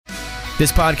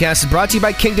This podcast is brought to you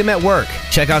by Kingdom at Work.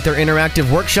 Check out their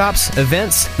interactive workshops,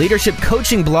 events, leadership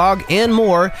coaching blog, and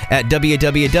more at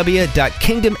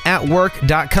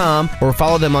www.kingdomatwork.com or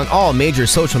follow them on all major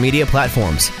social media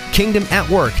platforms.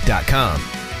 kingdomatwork.com.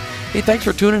 Hey, thanks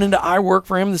for tuning into I Work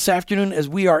for Him this afternoon as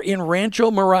we are in Rancho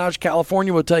Mirage,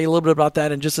 California. We'll tell you a little bit about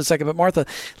that in just a second. But Martha,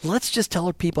 let's just tell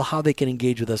our people how they can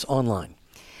engage with us online.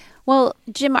 Well,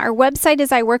 Jim, our website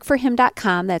is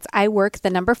iworkforhim.com. That's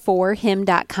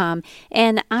iwork4him.com.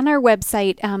 And on our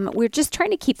website, we're just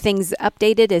trying to keep things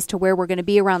updated as to where we're going to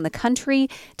be around the country,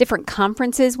 different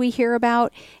conferences we hear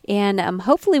about. And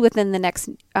hopefully within the next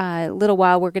little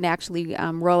while, we're going to actually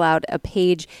roll out a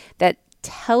page that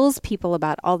tells people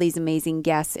about all these amazing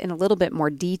guests in a little bit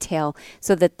more detail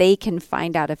so that they can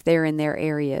find out if they're in their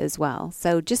area as well.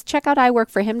 So just check out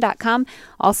iworkforhim.com.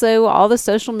 Also, all the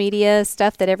social media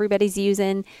stuff that everybody's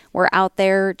using, we're out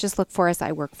there. Just look for us,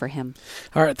 I Work for Him.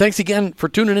 All right. Thanks again for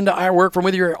tuning into I Work From.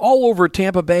 Whether you're all over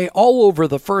Tampa Bay, all over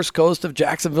the first coast of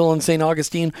Jacksonville and St.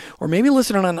 Augustine, or maybe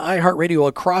listening on iHeartRadio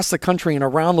across the country and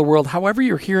around the world, however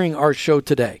you're hearing our show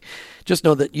today. Just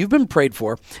know that you've been prayed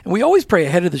for, and we always pray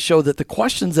ahead of the show that the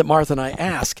questions that Martha and I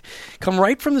ask come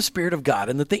right from the Spirit of God,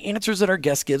 and that the answers that our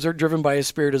guest gives are driven by His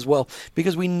Spirit as well,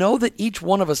 because we know that each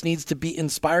one of us needs to be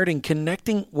inspired in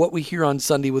connecting what we hear on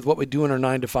Sunday with what we do in our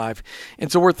 9 to 5.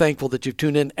 And so we're thankful that you've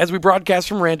tuned in as we broadcast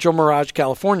from Rancho Mirage,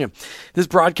 California. This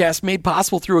broadcast made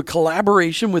possible through a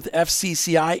collaboration with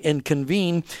FCCI and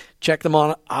Convene. Check them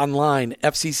online,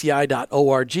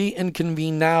 fcci.org and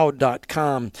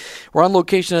convenenow.com. We're on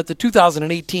location at the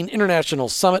 2018 International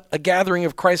Summit, a gathering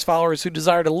of Christ followers who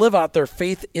desire to live out their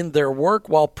faith in their work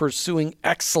while pursuing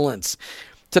excellence.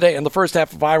 Today, in the first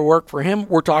half of I Work for Him,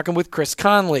 we're talking with Chris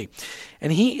Conlee.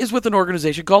 And he is with an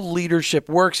organization called Leadership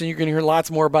Works, and you're going to hear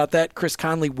lots more about that. Chris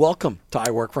Conlee, welcome to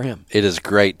I Work for Him. It is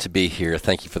great to be here.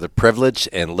 Thank you for the privilege,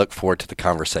 and look forward to the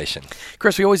conversation.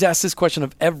 Chris, we always ask this question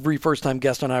of every first-time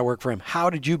guest on I Work for Him. How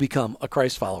did you become a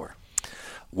Christ follower?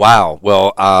 Wow.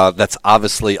 Well, that's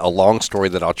obviously a long story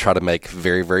that I'll try to make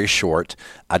very, very short.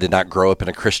 I did not grow up in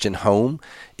a Christian home.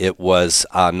 It was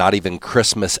not even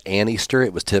Christmas and Easter.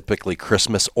 It was typically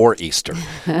Christmas or Easter.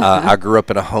 I grew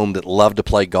up in a home that loved to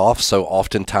play golf, so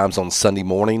oftentimes on Sunday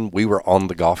morning, we were on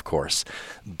the golf course.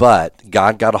 But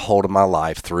God got a hold of my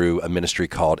life through a ministry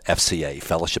called FCA,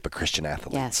 Fellowship of Christian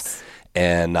Athletes. Yes.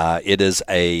 And it is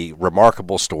a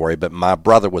remarkable story, but my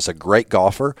brother was a great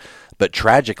golfer, but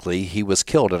tragically, he was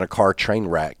killed in a car train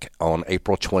wreck on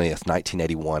April 20th,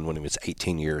 1981, when he was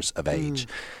 18 years of age.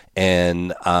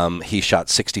 And he shot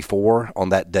 64 on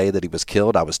that day that he was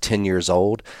killed. I was 10 years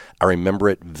old. I remember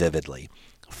it vividly.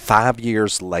 5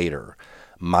 years later,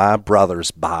 my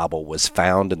brother's Bible was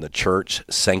found in the church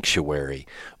sanctuary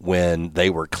when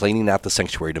they were cleaning out the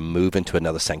sanctuary to move into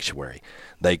another sanctuary.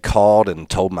 They called and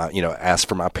told asked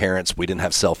for my parents. We didn't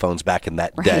have cell phones back in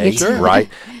that day, right?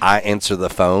 I answer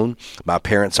the phone. My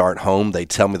parents aren't home. They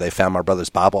tell me they found my brother's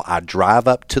Bible. I drive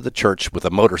up to the church with a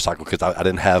motorcycle because I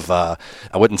didn't have, I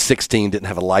wasn't 16, didn't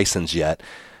have a license yet.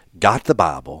 Got the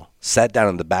Bible, sat down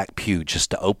in the back pew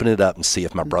just to open it up and see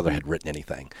if my brother had written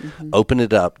anything. Opened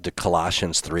it up to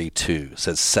Colossians 3:2.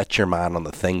 Says, set your mind on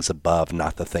the things above,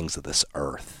 not the things of this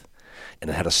earth. And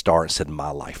it had a star and said,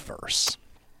 my life verse.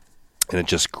 And it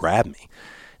just grabbed me.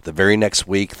 The very next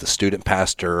week, the student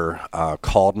pastor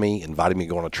called me, invited me to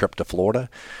go on a trip to Florida.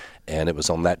 And it was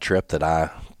on that trip that I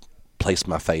placed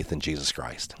my faith in Jesus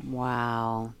Christ.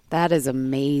 Wow. That is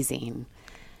amazing.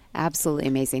 Absolutely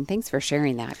amazing. Thanks for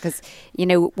sharing that, because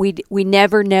we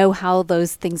never know how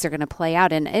those things are going to play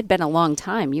out, and it'd been a long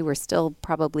time. You were still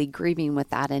probably grieving with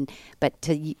that, but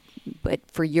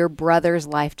for your brother's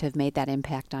life to have made that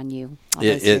impact on you all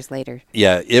those years later.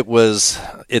 Yeah,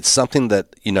 it's something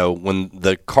that, when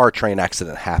the car train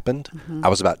accident happened, I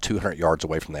was about 200 yards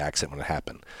away from the accident when it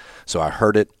happened. So I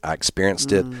heard it, I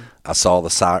experienced it, I saw the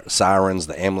sirens,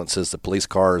 the ambulances, the police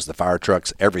cars, the fire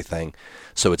trucks, everything.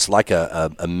 So it's like a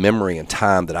memory in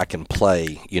time that I can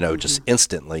play, just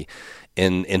instantly.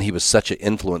 And he was such an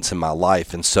influence in my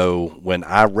life. And so when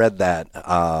I read that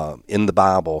in the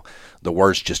Bible, the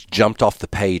words just jumped off the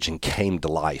page and came to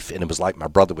life. And it was like my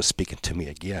brother was speaking to me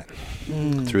again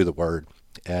through the word.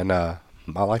 And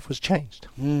my life was changed.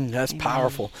 That's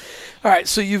powerful. All right,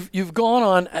 so you've gone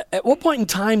on. At what point in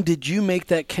time did you make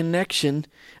that connection?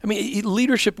 I mean,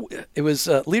 leadership. It was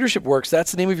Leadership Works.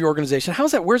 That's the name of your organization.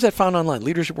 How's that? Where's that found online?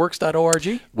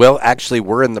 Leadershipworks.org. Well, actually,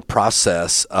 we're in the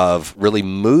process of really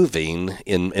moving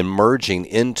and merging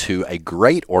into a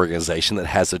great organization that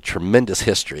has a tremendous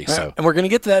history. Right. So, and we're going to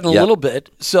get to that in a little bit.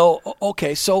 So,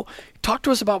 okay, so Talk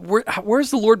to us about where's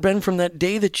the Lord been from that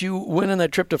day that you went on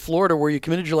that trip to Florida where you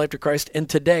committed your life to Christ, and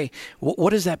today,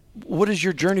 what is that? What has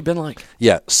your journey been like?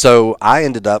 Yeah, so I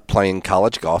ended up playing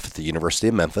college golf at the University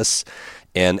of Memphis,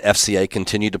 and FCA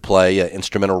continued to play an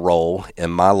instrumental role in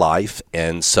my life,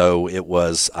 and so it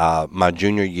was my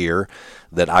junior year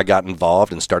that I got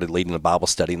involved and started leading a Bible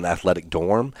study in the athletic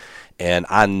dorm. And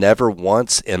I never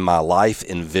once in my life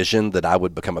envisioned that I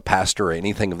would become a pastor or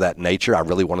anything of that nature. I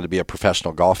really wanted to be a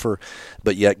professional golfer.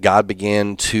 But yet God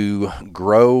began to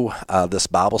grow this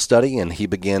Bible study, and he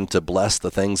began to bless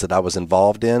the things that I was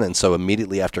involved in. And so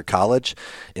immediately after college,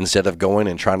 instead of going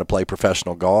and trying to play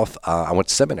professional golf, I went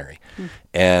to seminary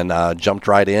and jumped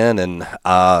right in. And,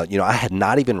 I had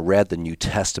not even read the New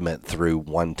Testament through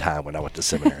one time when I went to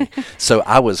seminary. So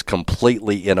I was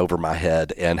completely in over my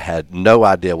head and had no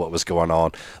idea what was going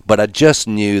on, but I just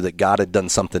knew that God had done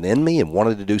something in me and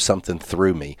wanted to do something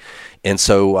through me. And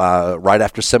so right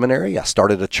after seminary, I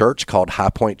started a church called High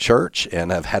Point Church,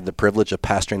 and I've had the privilege of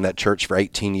pastoring that church for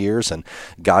 18 years, and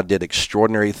God did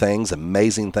extraordinary things,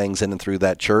 amazing things in and through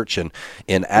that church. And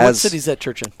what city is that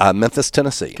church in? Memphis,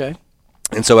 Tennessee. Okay.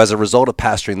 And so as a result of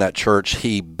pastoring that church,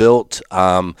 he built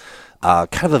kind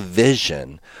of a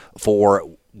vision for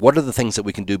what are the things that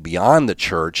we can do beyond the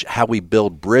church, how we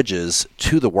build bridges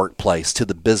to the workplace, to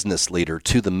the business leader,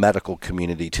 to the medical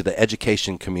community, to the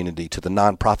education community, to the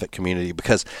nonprofit community,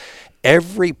 because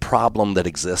every problem that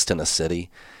exists in a city,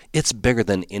 it's bigger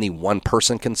than any one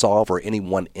person can solve or any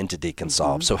one entity can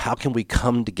solve. So how can we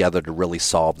come together to really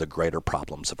solve the greater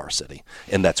problems of our city?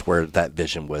 And that's where that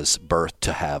vision was birthed,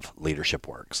 to have Leadership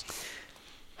Works.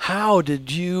 Have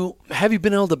you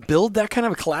been able to build that kind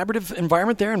of a collaborative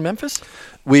environment there in Memphis?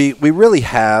 We really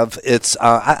have. It's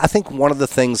I think one of the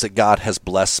things that God has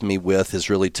blessed me with is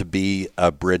really to be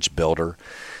a bridge builder.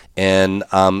 And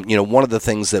one of the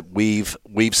things that we've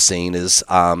seen is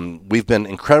we've been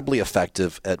incredibly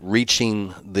effective at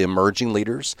reaching the emerging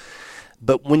leaders.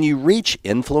 But when you reach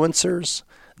influencers,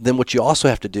 then what you also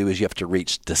have to do is you have to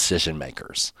reach decision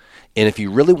makers. And if you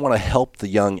really want to help the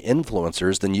young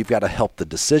influencers, then you've got to help the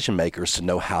decision makers to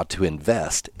know how to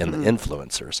invest in the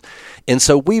influencers. And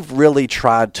so we've really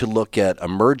tried to look at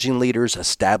emerging leaders,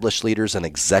 established leaders, and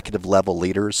executive level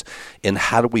leaders, and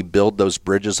how do we build those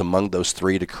bridges among those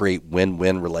three to create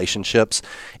win-win relationships.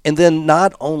 And then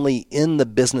not only in the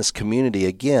business community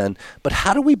again, but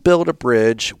how do we build a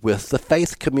bridge with the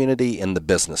faith community and the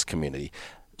business community?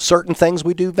 Certain things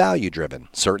we do value-driven.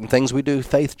 Certain things we do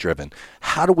faith-driven.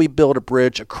 How do we build a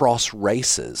bridge across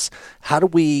races? How do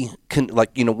we,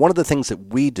 one of the things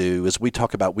that we do is we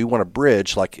talk about we want to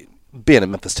bridge, like being in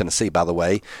Memphis, Tennessee, by the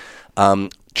way,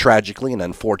 tragically and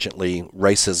unfortunately,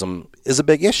 racism is a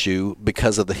big issue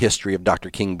because of the history of Dr.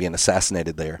 King being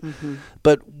assassinated there.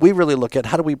 But we really look at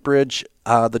how do we bridge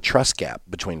the trust gap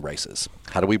between races?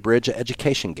 How do we bridge an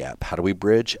education gap? How do we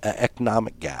bridge an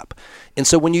economic gap? And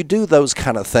so when you do those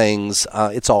kind of things,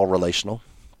 it's all relational.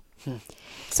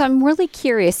 So I'm really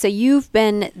curious. So you've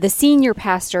been the senior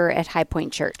pastor at High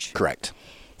Point Church. Correct.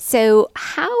 So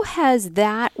how has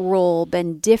that role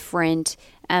been different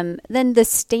than the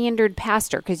standard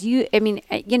pastor? Because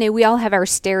we all have our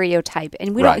stereotype,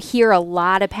 and we don't hear a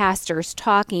lot of pastors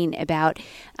talking about,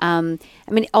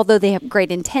 although they have great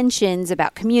intentions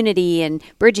about community and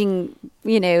bridging,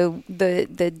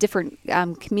 the different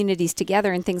communities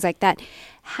together and things like that.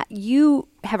 You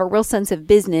have a real sense of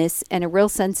business and a real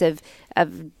sense of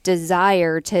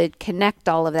desire to connect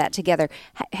all of that together.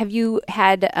 Have you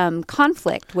had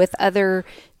conflict with other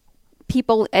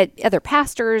people, other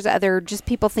pastors, other just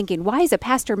people thinking, why is a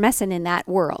pastor messing in that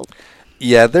world?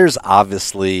 Yeah, there's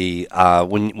obviously,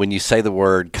 when you say the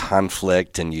word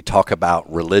conflict and you talk about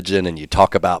religion and you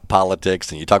talk about politics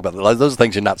and you talk about those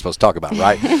things you're not supposed to talk about,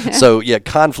 right? So, yeah,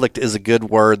 conflict is a good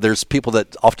word. There's people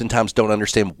that oftentimes don't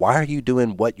understand, why are you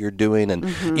doing what you're doing? And,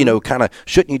 kind of,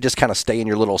 shouldn't you just kind of stay in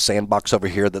your little sandbox over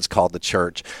here that's called the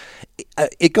church?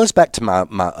 It goes back to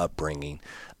my upbringing.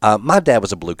 My dad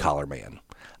was a blue-collar man.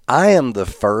 I am the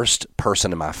first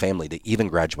person in my family to even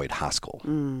graduate high school,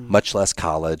 much less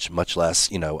college, much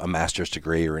less, a master's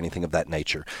degree or anything of that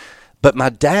nature. But my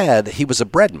dad, he was a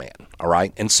bread man, all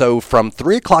right? And so from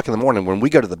 3 o'clock in the morning when we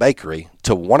go to the bakery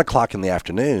to 1 o'clock in the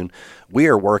afternoon, we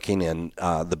are working in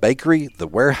the bakery, the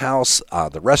warehouse,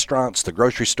 the restaurants, the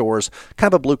grocery stores,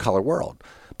 kind of a blue-collar world.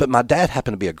 But my dad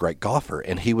happened to be a great golfer,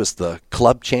 and he was the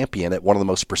club champion at one of the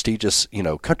most prestigious,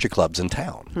 country clubs in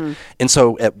town. And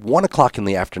so at 1 o'clock in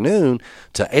the afternoon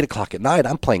to 8 o'clock at night,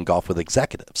 I'm playing golf with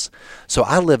executives. So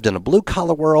I lived in a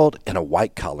blue-collar world and a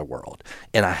white-collar world,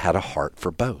 and I had a heart for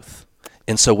both.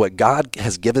 And so what God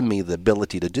has given me the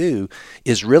ability to do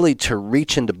is really to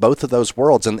reach into both of those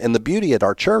worlds. And the beauty at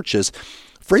our church is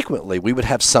frequently we would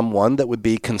have someone that would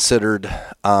be considered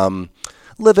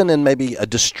living in maybe a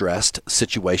distressed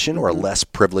situation or a less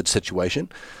privileged situation,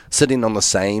 sitting on the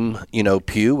same,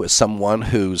 pew as someone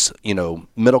who's,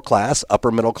 middle class,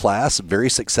 upper middle class, very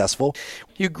successful.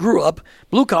 You grew up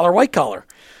blue collar, white collar.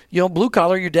 Blue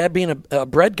collar, your dad being a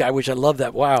bread guy, which I love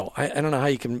that. Wow. I don't know how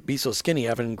you can be so skinny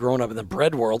having grown up in the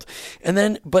bread world. And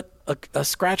then, but a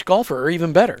scratch golfer, or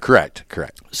even better. Correct.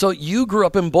 So you grew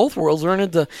up in both worlds,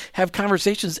 learning to have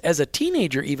conversations as a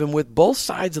teenager, even with both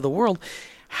sides of the world.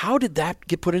 How did that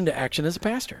get put into action as a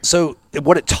pastor? So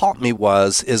what it taught me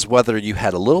is whether you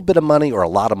had a little bit of money or a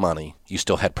lot of money, you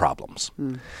still had problems.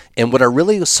 And what I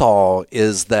really saw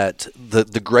is that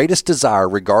the greatest desire,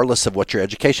 regardless of what your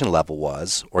education level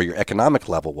was or your economic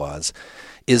level was,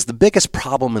 is the biggest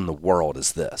problem in the world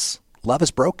is this: love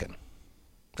is broken.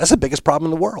 That's the biggest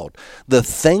problem in the world. The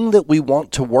thing that we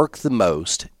want to work the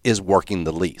most is working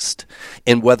the least.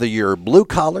 And whether you're blue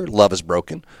collar, love is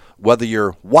broken. Whether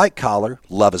you're white collar,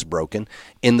 love is broken.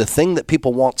 And the thing that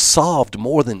people want solved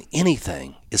more than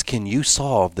anything is, can you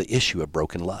solve the issue of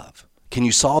broken love? Can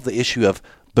you solve the issue of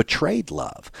betrayed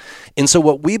love? And so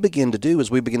what we begin to do is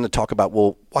we begin to talk about,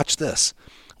 well, watch this.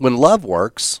 When love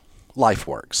works, life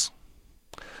works.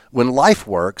 When life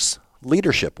works,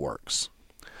 leadership works.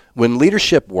 When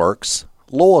leadership works,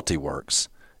 loyalty works.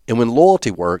 And when loyalty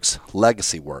works,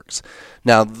 legacy works.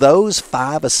 Now, those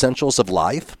 5 essentials of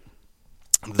life,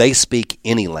 they speak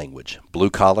any language,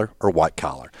 blue collar or white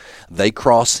collar. They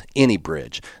cross any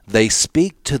bridge. They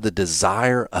speak to the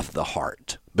desire of the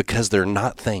heart because they're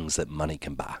not things that money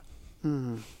can buy.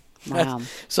 Wow.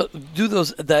 So do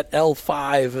that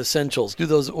L5 essentials.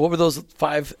 What were those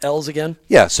 5 L's again?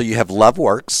 Yeah, so you have love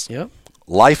works,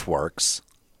 life works,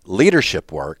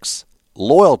 leadership works,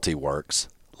 loyalty works,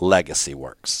 legacy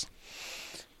works.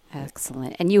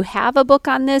 Excellent. And you have a book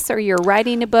on this, or you're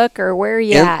writing a book, or where are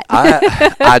you at?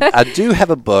 I do have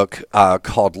a book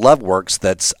called Love Works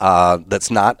that's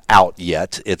not out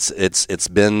yet. It's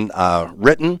been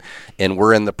written, and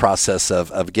we're in the process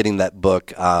of getting that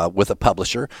book with a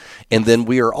publisher. And then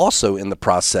we are also in the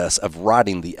process of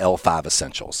writing the L5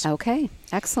 Essentials. Okay.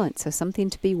 Excellent. So something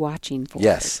to be watching for.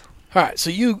 Yes. All right, so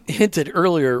you hinted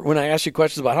earlier when I asked you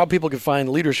questions about how people can find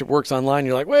Leadership Works online.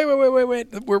 You're like, wait.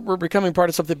 We're becoming part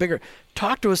of something bigger.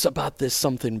 Talk to us about this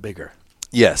something bigger.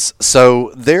 Yes.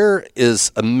 So there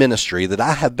is a ministry that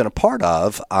I have been a part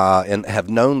of and have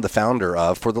known the founder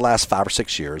of for the last 5 or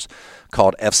 6 years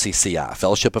called FCCI,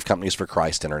 Fellowship of Companies for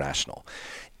Christ International,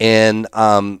 and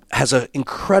has an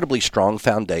incredibly strong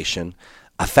foundation,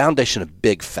 a foundation of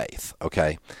big faith,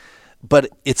 okay?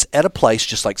 But it's at a place,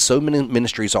 just like so many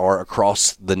ministries are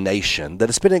across the nation, that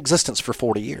it's been in existence for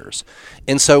 40 years.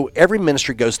 And so every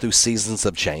ministry goes through seasons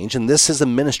of change, and this is a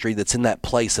ministry that's in that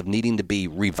place of needing to be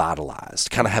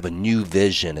revitalized, kind of have a new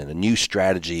vision and a new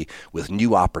strategy with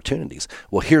new opportunities.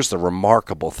 Well, here's the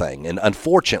remarkable thing, and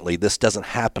unfortunately, this doesn't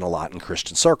happen a lot in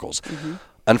Christian circles.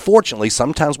 Unfortunately,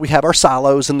 sometimes we have our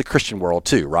silos in the Christian world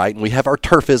too, right? And we have our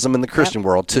turfism in the Christian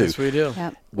world too. Yes, we do.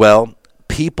 Well,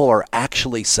 people are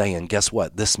actually saying, guess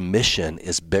what? This mission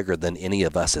is bigger than any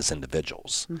of us as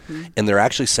individuals. And they're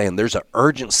actually saying there's an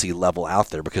urgency level out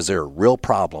there because there are real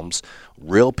problems,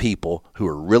 real people who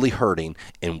are really hurting,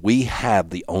 and we have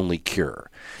the only cure.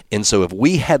 And so if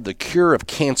we had the cure of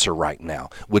cancer right now,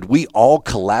 would we all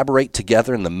collaborate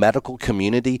together in the medical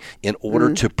community in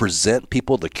order to present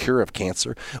people the cure of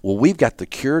cancer? Well, we've got the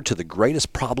cure to the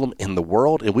greatest problem in the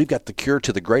world, and we've got the cure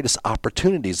to the greatest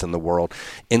opportunities in the world.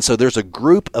 And so there's a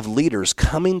group of leaders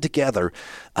coming together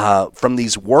from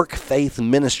these work faith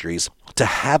ministries to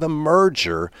have a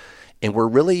merger, and we're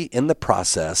really in the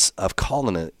process of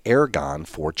calling it Ergon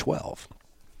 412.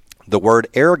 The word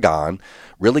Ergon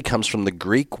really comes from the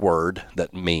Greek word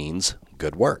that means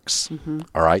good works.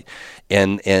 All right.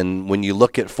 And when you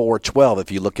look at 4:12,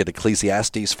 if you look at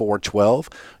Ecclesiastes 4:12,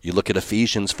 you look at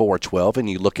Ephesians 4:12, and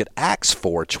you look at Acts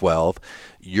 4:12,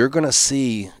 you're going to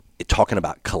see it talking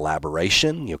about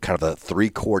collaboration, kind of the 3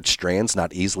 chord strands,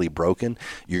 not easily broken.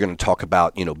 You're going to talk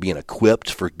about, being equipped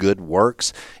for good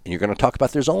works. And you're going to talk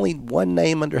about there's only one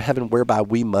name under heaven whereby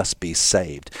we must be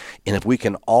saved. And if we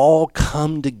can all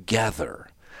come together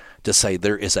to say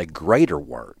there is a greater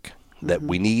work that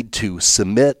we need to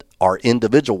submit our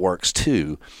individual works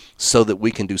to so that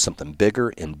we can do something bigger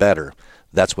and better,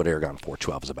 that's what Ergon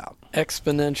 412 is about.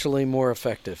 Exponentially more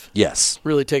effective. Yes.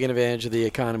 Really taking advantage of the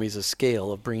economies of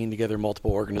scale of bringing together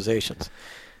multiple organizations.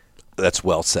 That's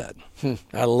well said.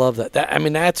 I love that.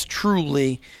 That's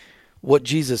truly what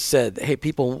Jesus said. Hey,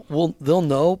 people, they'll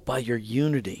know by your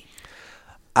unity.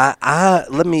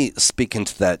 Let me speak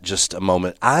into that just a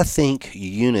moment. I think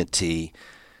unity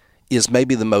is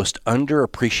maybe the most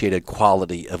underappreciated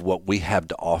quality of what we have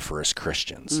to offer as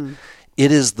Christians.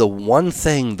 It is the one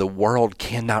thing the world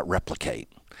cannot replicate.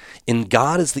 And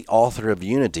God is the author of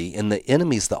unity, and the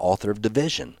enemy is the author of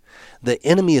division. The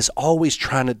enemy is always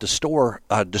trying to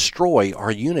destroy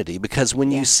our unity, because when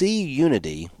you see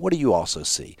unity, what do you also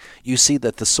see? You see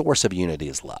that the source of unity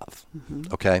is love,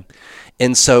 okay?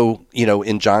 And so,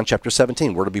 in John chapter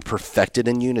 17, we're to be perfected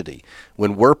in unity.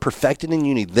 When we're perfected in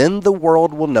unity, then the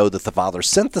world will know that the Father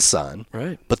sent the Son,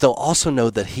 right? But they'll also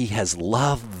know that he has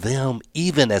loved them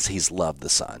even as he's loved the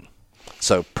Son.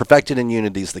 So perfected in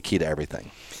unity is the key to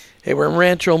everything. Hey, we're in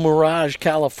Rancho Mirage,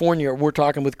 California. We're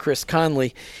talking with Chris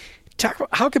Conlee.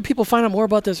 How can people find out more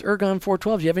about this Ergon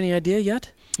 412? Do you have any idea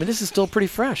yet? I mean, this is still pretty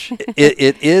fresh.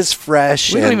 It is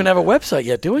fresh. We don't even have a website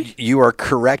yet, do we? You are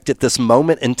correct at this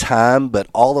moment in time, but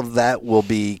all of that will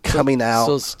be coming out.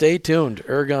 So stay tuned,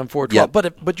 Ergon 412. Yep.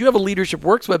 But you have a Leadership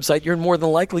Works website. You're more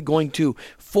than likely going to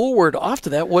forward off to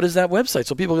that. What is that website?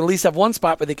 So people can at least have one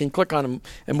spot where they can click on them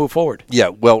and move forward. Yeah,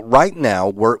 well, right now,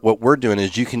 what we're doing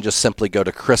is you can just simply go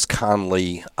to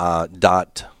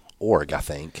chrisconlee.org, I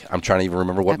think. I'm trying to even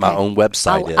remember what my own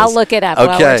website is. I'll look it up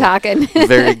while we're talking.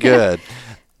 Very good.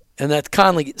 And that's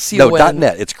Conlee, No,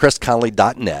 .net. It's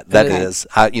chrisconlee.net. That is.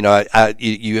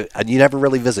 You never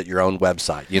really visit your own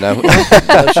website,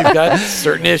 Because you've got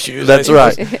certain issues. That's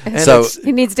right. So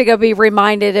he needs to go be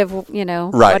reminded of,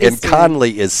 Right. And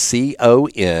Conlee is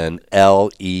Conlee.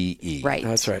 Right.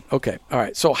 That's right. Okay. All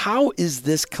right. So how is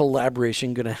this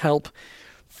collaboration going to help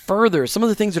further some of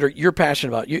the things that you're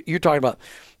passionate about? You're talking about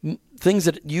things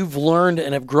that you've learned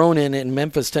and have grown in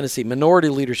Memphis, Tennessee, minority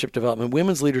leadership development,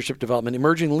 women's leadership development,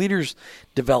 emerging leaders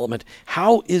development.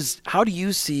 How do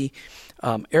you see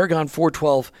Ergon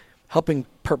 412 helping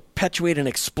perpetuate and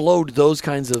explode those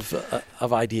kinds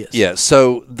of ideas? Yeah,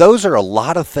 so those are a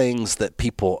lot of things that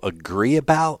people agree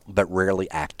about but rarely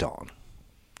act on.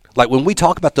 Like when we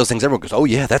talk about those things, everyone goes, oh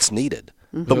yeah, that's needed.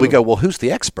 But we go, well, who's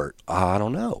the expert? I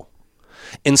don't know.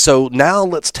 And so now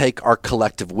let's take our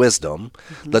collective wisdom,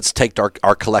 let's take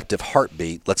our collective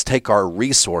heartbeat, let's take our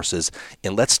resources,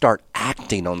 and let's start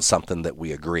acting on something that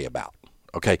we agree about.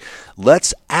 Okay,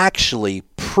 let's actually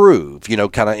prove,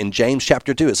 kind of in James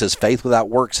chapter 2, it says faith without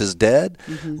works is dead.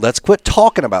 Let's quit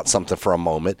talking about something for a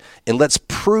moment, and let's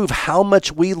prove how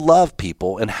much we love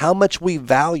people and how much we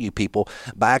value people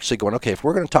by actually going, okay, if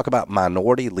we're going to talk about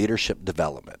minority leadership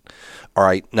development, all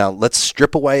right, now let's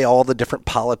strip away all the different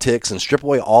politics and strip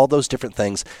away all those different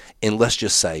things, and let's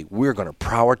just say we're going to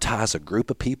prioritize a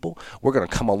group of people. We're going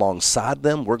to come alongside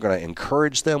them. We're going to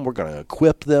encourage them. We're going to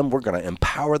equip them. We're going to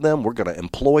empower them. We're going to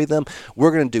employ them.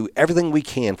 We're going to do everything we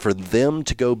can for them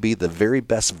to go be the very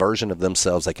best version of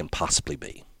themselves they can possibly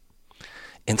be.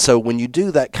 And so when you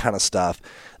do that kind of stuff,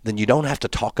 then you don't have to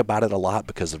talk about it a lot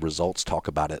because the results talk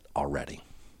about it already.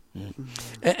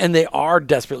 And they are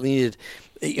desperately needed.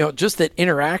 Just that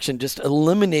interaction, just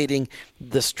eliminating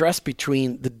the stress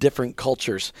between the different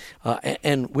cultures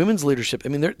and women's leadership. I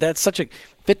mean, that's such a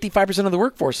 55% of the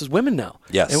workforce is women now.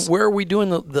 Yes. And where are we doing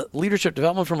the leadership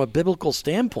development from a biblical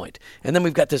standpoint? And then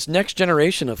we've got this next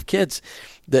generation of kids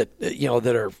that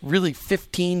that are really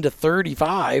 15 to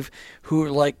 35 who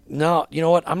are like, no, you know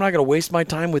what? I'm not going to waste my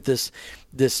time with this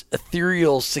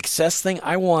ethereal success thing.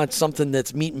 I want something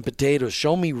that's meat and potatoes.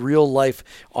 Show me real life,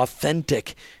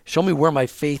 authentic. Show me where my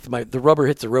faith, the rubber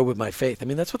hits the road with my faith. I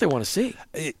mean, that's what they want to see.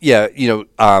 Yeah,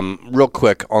 real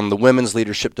quick on the women's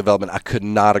leadership development, I could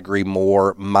not agree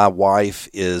more. My wife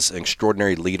is an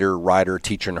extraordinary leader, writer,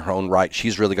 teacher in her own right.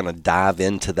 She's really going to dive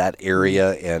into that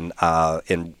area and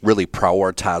really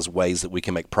prioritize ways that we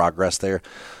can make progress there.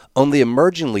 On the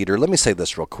emerging leader, let me say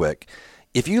this real quick.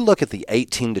 If you look at the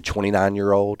 18 to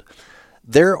 29-year-old,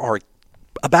 there are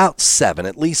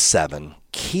at least seven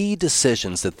key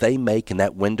decisions that they make in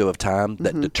that window of time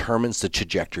that determines the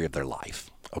trajectory of their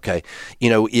life. Okay?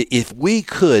 If we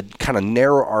could kind of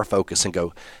narrow our focus and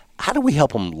go, how do we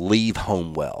help them leave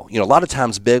home well? A lot of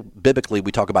times biblically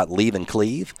we talk about leave and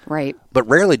cleave. Right. But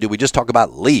rarely do we just talk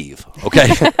about leave, okay?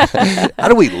 How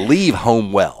do we leave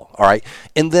home well, all right?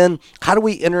 And then how do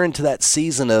we enter into that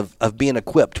season of being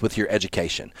equipped with your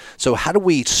education? So how do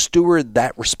we steward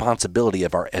that responsibility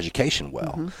of our education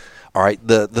well? All right,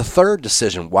 the third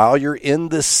decision, while you're in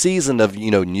this season of,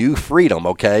 new freedom,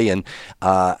 okay, and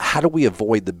how do we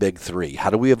avoid the big three? How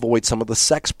do we avoid some of the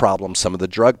sex problems, some of the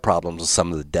drug problems, and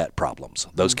some of the debt problems?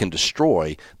 Those can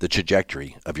destroy the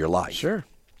trajectory of your life. Sure.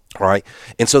 All right,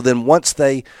 and so then once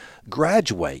they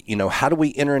graduate, how do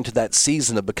we enter into that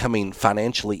season of becoming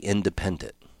financially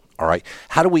independent? All right.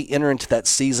 How do we enter into that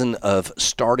season of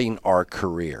starting our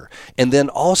career? And then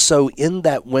also in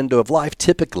that window of life,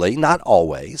 typically, not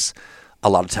always, a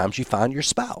lot of times you find your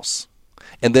spouse.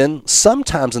 And then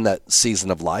sometimes in that season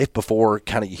of life, before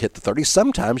kind of you hit the 30s,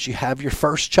 sometimes you have your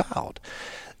first child.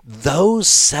 Those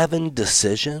 7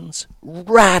 decisions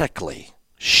radically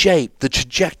shape the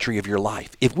trajectory of your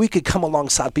life. If we could come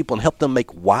alongside people and help them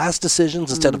make wise decisions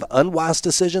instead of unwise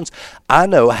decisions, I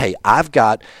know, hey, I've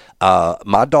got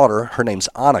my daughter, her name's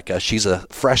Annika. She's a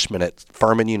freshman at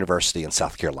Furman University in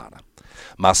South Carolina.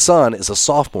 My son is a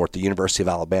sophomore at the University of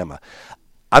Alabama.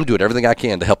 I'm doing everything I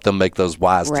can to help them make those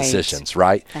wise decisions,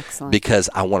 right? Excellent. Because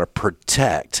I want to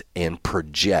protect and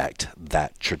project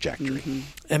that trajectory.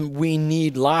 And we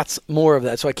need lots more of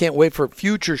that. So I can't wait for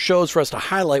future shows for us to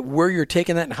highlight where you're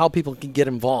taking that and how people can get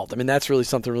involved. I mean, that's really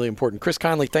something really important. Chris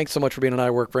Conlee, thanks so much for being on I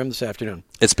Work for Him this afternoon.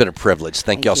 It's been a privilege.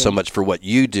 Thank y'all so much for what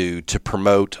you do to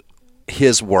promote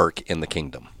his work in the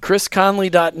kingdom.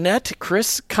 ChrisConlee.net,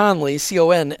 Chris Conlee,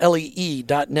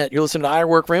 CONLEE.net. You're listening to I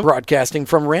Work for Him, broadcasting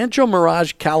from Rancho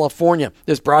Mirage, California.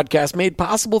 This broadcast made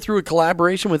possible through a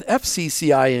collaboration with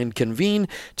FCCI and Convene.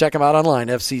 Check them out online,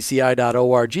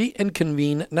 fcci.org and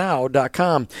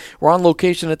convenenow.com. We're on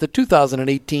location at the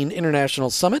 2018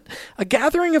 International Summit, a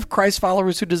gathering of Christ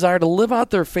followers who desire to live out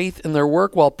their faith in their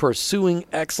work while pursuing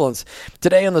excellence.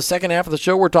 Today, in the second half of the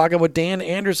show, we're talking with Dan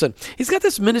Anderson. He's got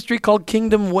this ministry called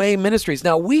Kingdom Way Ministries.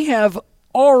 Now, we have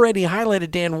already highlighted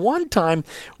Dan one time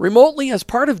remotely as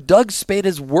part of Doug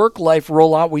Spada's work life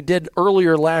rollout we did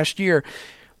earlier last year.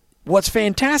 What's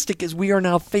fantastic is we are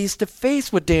now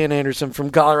face-to-face with Dan Anderson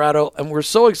from Colorado, and we're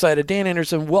so excited. Dan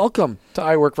Anderson, welcome to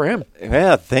I Work for Him.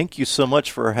 Yeah, thank you so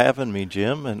much for having me,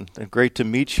 Jim, and great to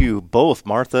meet you both,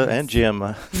 Martha and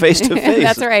Jim, face-to-face.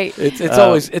 That's right. It's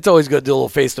always good to do a little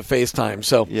face-to-face time.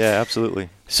 So yeah, absolutely.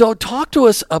 So talk to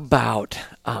us about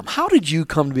how did you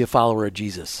come to be a follower of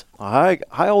Jesus? I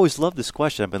always love this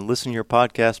question. I've been listening to your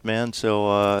podcast, man. So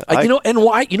why?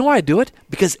 You know why I do it?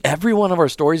 Because every one of our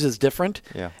stories is different.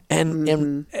 Yeah.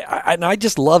 And I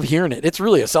just love hearing it. It's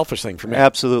really a selfish thing for me.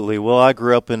 Absolutely. Well, I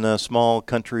grew up in a small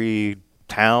country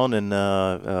town in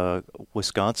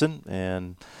Wisconsin,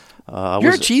 and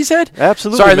you're a cheesehead?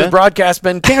 Absolutely. Sorry, man. the broadcast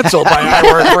been canceled by I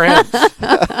Work for Him.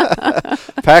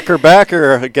 Packer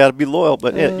backer, got to be loyal.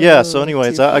 But yeah, so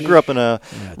anyways, I grew up in a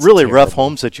really rough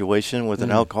home situation with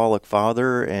an alcoholic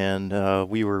father, and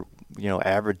we were,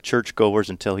 average churchgoers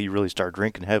until he really started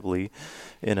drinking heavily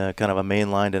in a kind of a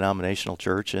mainline denominational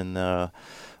church, and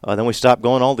then we stopped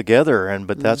going altogether.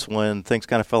 But that's when things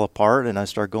kind of fell apart, and I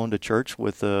started going to church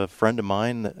with a friend of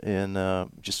mine in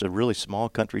just a really small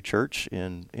country church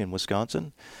in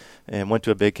Wisconsin. And went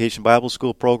to a vacation Bible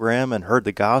school program and heard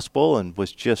the gospel and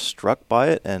was just struck by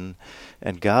it. And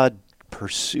God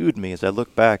pursued me. As I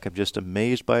look back, I'm just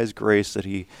amazed by His grace that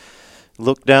He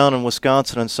looked down in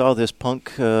Wisconsin and saw this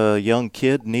punk young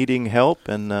kid needing help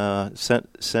and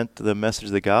sent the message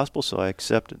of the gospel. So I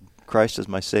accepted Christ as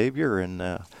my Savior,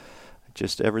 and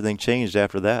just everything changed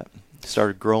after that.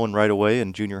 Started growing right away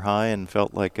in junior high and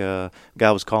felt like God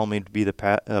was calling me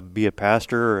to be a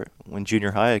pastor in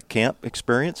junior high at camp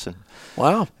experience. And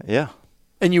wow. Yeah.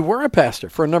 And you were a pastor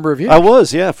for a number of years. I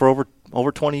was, yeah, for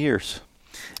over 20 years.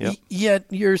 Yep. Yet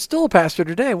you're still a pastor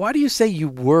today. Why do you say you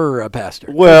were a pastor?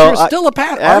 Well, you're still a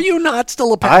pastor. Are you not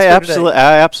still a pastor today?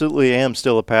 I absolutely am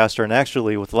still a pastor. And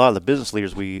actually, with a lot of the business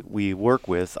leaders we work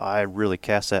with, I really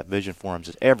cast that vision for them.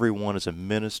 Just everyone is a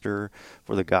minister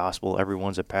for the gospel.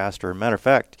 Everyone's a pastor. Matter of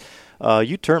fact,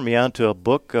 you turned me on to a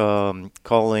book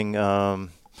calling,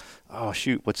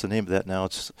 what's the name of that now?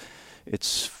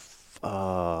 It's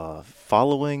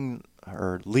following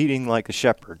or leading like a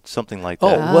shepherd, something like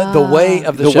that. Oh, the way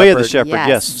of the shepherd. The way of the shepherd,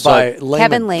 yes. By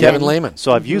Kevin Lehman.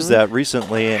 So I've used that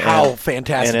recently. How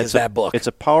fantastic is that book? It's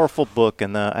a powerful book,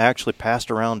 and I actually passed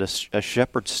around a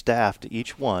shepherd's staff to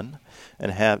each one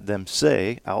and have them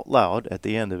say out loud at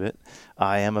the end of it,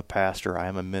 I am a pastor, I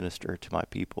am a minister to my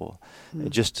people.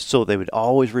 Just so they would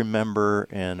always remember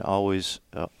and always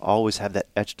have that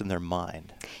etched in their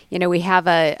mind. We have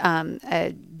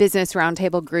a business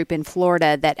roundtable group in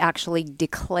Florida that actually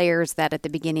declares that at the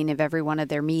beginning of every one of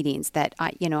their meetings that,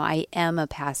 I am a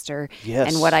pastor.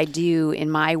 Yes. And what I do in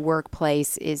my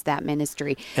workplace is that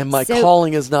ministry. And my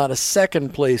calling is not a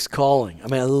second place calling. I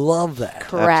mean, I love that.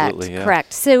 Correct. Absolutely, yeah.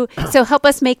 Correct. So So help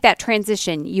us make that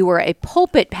transition. You were a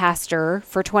pulpit pastor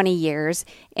for 20 years,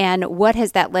 and what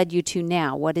has that led you to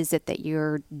now? What is it that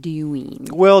you're doing?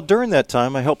 Well, during that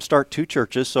time, I helped start 2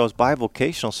 churches, so I was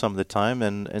bivocational some of the time,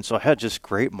 and so I had just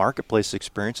great marketplace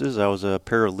experiences. I was a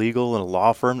paralegal in a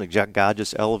law firm. God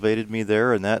just elevated me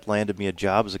there, and that landed me a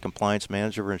job as a compliance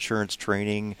manager for an insurance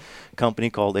training company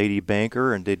called AD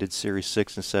Banker, and they did Series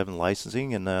 6 and 7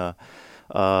 licensing, and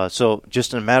so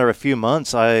just in a matter of a few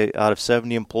months, out of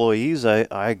 70 employees,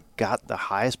 I got the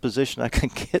highest position I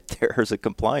could get there as a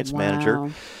compliance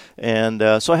manager. And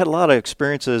so I had a lot of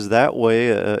experiences that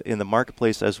way in the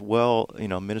marketplace as well.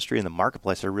 Ministry in the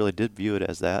marketplace, I really did view it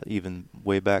as that even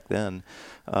way back then,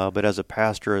 but as a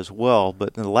pastor as well.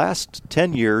 But in the last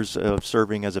 10 years of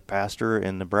serving as a pastor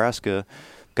in Nebraska,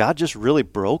 God just really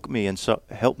broke me and so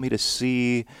helped me to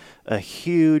see a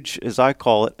huge, as I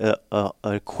call it, a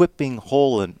equipping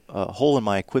hole in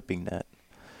my equipping net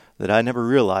that I never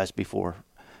realized before.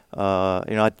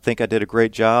 I think I did a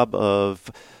great job of,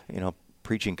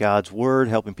 preaching God's word,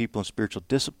 helping people in spiritual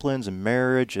disciplines and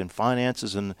marriage and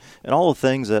finances and all the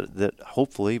things that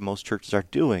hopefully most churches are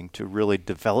doing to really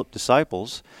develop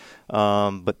disciples.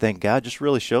 But then God just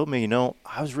really showed me,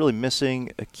 I was really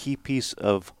missing a key piece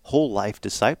of whole life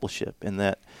discipleship in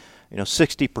that,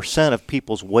 60% of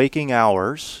people's waking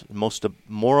hours, most of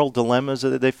moral dilemmas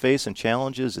that they face and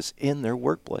challenges is in their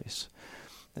workplace.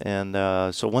 And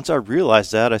so once I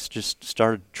realized that, I just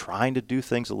started trying to do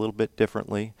things a little bit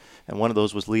differently. And one of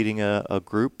those was leading a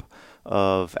group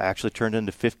of actually turned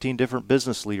into 15 different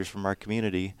business leaders from our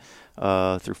community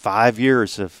through 5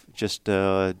 years of just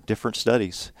different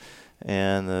studies.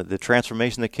 And the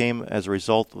transformation that came as a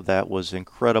result of that was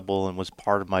incredible and was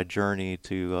part of my journey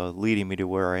to leading me to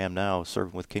where I am now,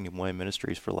 serving with Kingdom Way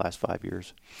Ministries for the last 5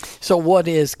 years. So what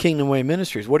is Kingdom Way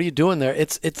Ministries? What are you doing there?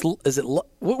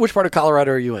 Which part of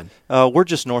Colorado are you in? We're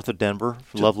just north of Denver,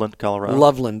 Loveland, Colorado.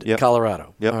 Loveland, yep.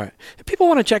 Colorado. Yep. All right. If people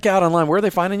want to check out online, where are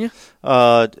they finding you?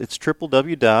 It's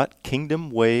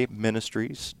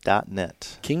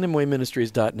www.kingdomwayministries.net.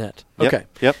 Kingdomwayministries.net. Yep. Okay.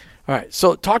 Yep. All right.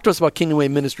 So talk to us about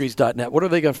kingdomwayministries.net. What are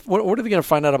they going to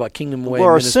find out about Kingdom Way Well,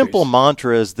 our Ministries? simple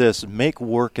mantra is this: make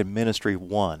work and ministry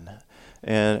one.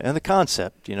 And the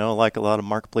concept, like a lot of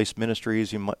marketplace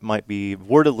ministries, you might be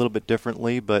worded a little bit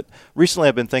differently, but recently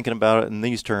I've been thinking about it in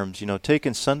these terms,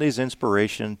 taking Sunday's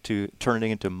inspiration to turning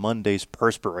into Monday's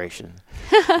perspiration.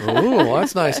 Ooh,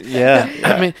 that's nice. Yeah.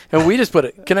 I mean, and we just put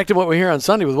it, connected what we hear on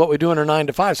Sunday with what we do in our 9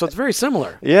 to 5, so it's very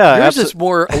similar. Yeah. Yours is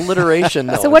more alliteration,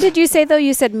 though. So what did you say, though?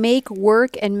 You said make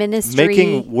work and ministry.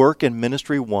 Making work and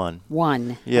ministry one.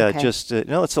 One. Yeah, okay. just,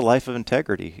 it's a life of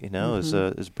integrity,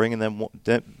 is bringing them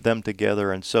together.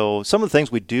 And so some of the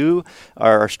things we do,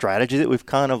 our strategy that we've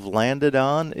kind of landed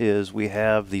on is we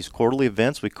have these quarterly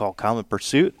events we call Common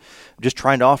Pursuit, just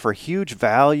trying to offer huge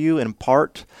value and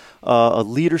impart a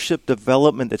leadership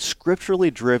development that's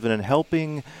scripturally driven and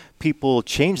helping people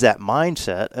change that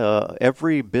mindset.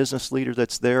 Every business leader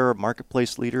that's there, a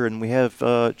marketplace leader, and we have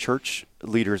church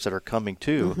leaders that are coming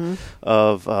too,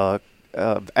 of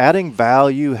adding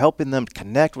value, helping them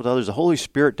connect with others. The Holy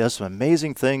Spirit does some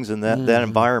amazing things in that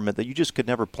environment that you just could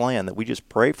never plan, that we just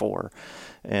pray for.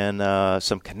 And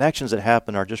some connections that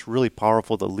happen are just really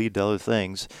powerful that lead to other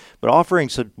things. But offering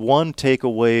one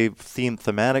takeaway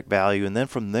thematic value, and then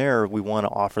from there we want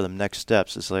to offer them next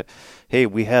steps. It's like, hey,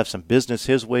 we have some Business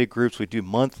His Way groups we do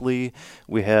monthly.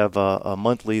 We have a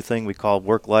monthly thing we call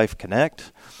Work Life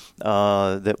Connect.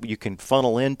 That you can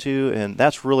funnel into, and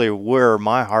that's really where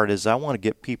my heart is. I want to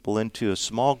get people into a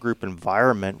small group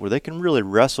environment where they can really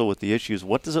wrestle with the issues.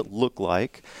 What does it look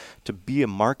like to be a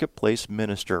marketplace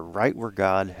minister right where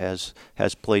God has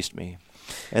placed me?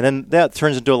 And then that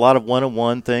turns into a lot of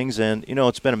one-on-one things, and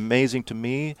it's been amazing to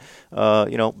me,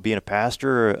 being a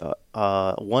pastor.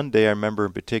 One day I remember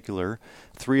in particular,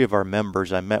 3 of our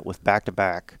members I met with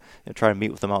back-to-back and try to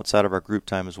meet with them outside of our group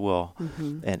time as well.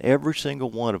 And every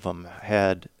single one of them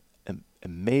had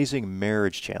amazing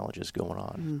marriage challenges going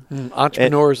on.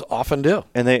 Entrepreneurs often do.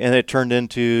 And they turned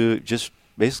into just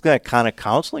basically kind of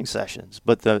counseling sessions.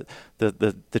 But the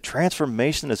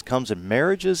transformation that comes in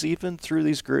marriages, even through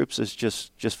these groups, is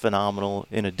just phenomenal.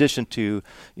 In addition to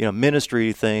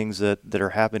ministry things that are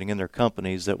happening in their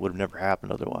companies that would have never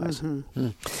happened otherwise.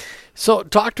 So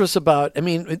talk to us about,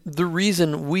 the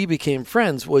reason we became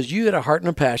friends was you had a heart and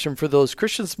a passion for those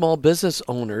Christian small business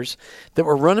owners that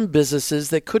were running businesses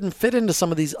that couldn't fit into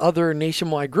some of these other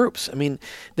nationwide groups.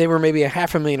 They were maybe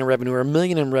 $500,000 in revenue or $1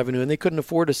 million in revenue, and they couldn't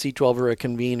afford a C12 or a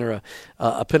Convene or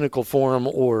a Pinnacle Forum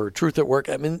or Truth at Work.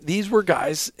 These were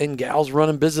guys and gals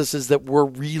running businesses that were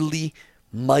really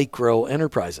micro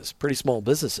enterprises, pretty small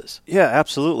businesses. Yeah,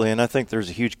 absolutely. And I think there's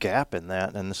a huge gap in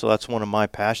that. And so that's one of my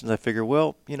passions. I figure,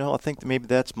 well, I think that maybe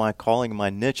that's my calling, my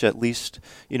niche, at least,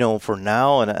 for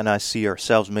now. And I see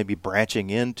ourselves maybe branching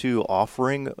into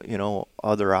offering,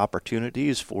 other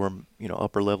opportunities for,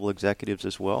 upper level executives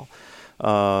as well.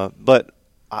 But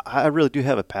I really do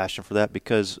have a passion for that,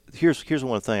 because here's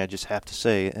one thing I just have to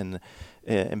say, and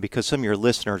because some of your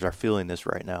listeners are feeling this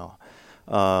right now.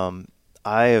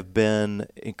 I have been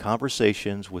in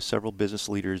conversations with several business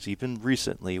leaders, even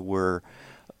recently, where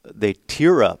they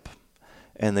tear up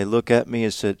and they look at me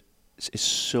and said, "It's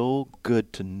so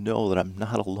good to know that I'm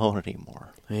not alone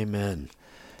anymore." Amen.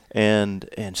 And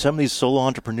some of these solo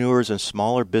entrepreneurs and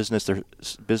smaller business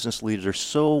leaders are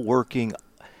so working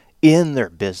in their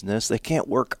business, they can't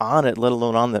work on it, let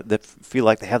alone on that feel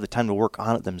like they have the time to work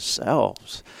on it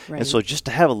themselves. Right. And so just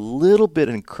to have a little bit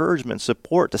of encouragement,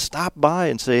 support, to stop by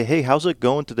and say, "Hey, how's it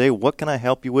going today? What can I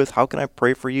help you with? How can I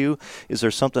pray for you? Is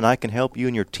there something I can help you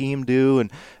and your team do?"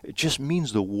 And it just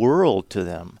means the world to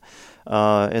them.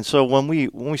 And so when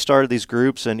we started these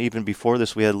groups, and even before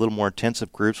this, we had a little more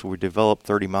intensive groups where we developed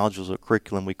 30 modules of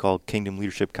curriculum we called Kingdom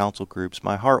Leadership Council groups.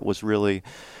 My heart was really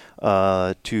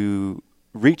to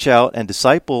reach out and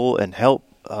disciple and help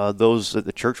those that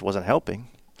the church wasn't helping.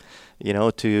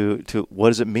 To what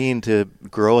does it mean to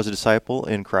grow as a disciple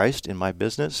in Christ in my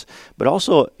business, but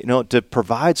also, to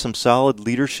provide some solid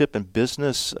leadership and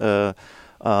business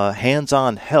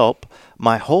hands-on help.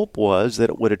 My hope was that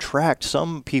it would attract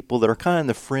some people that are kind of in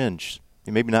the fringe.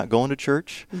 Maybe not going to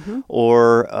church,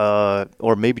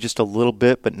 or maybe just a little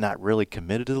bit, but not really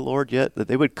committed to the Lord yet, that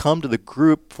they would come to the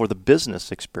group for the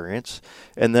business experience.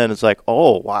 And then it's like,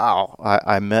 oh, wow,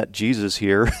 I met Jesus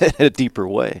here in a deeper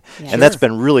way. Yeah. And that's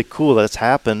been really cool. That's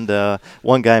happened.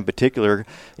 One guy in particular,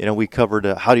 we covered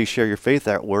how do you share your faith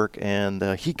at work, and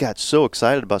he got so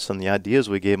excited about some of the ideas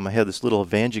we gave him. I had this little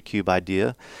EvangeCube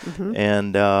idea,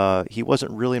 and he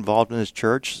wasn't really involved in his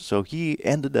church, so he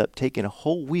ended up taking a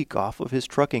whole week off of his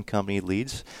trucking company he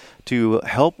leads to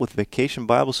help with Vacation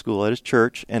Bible School at his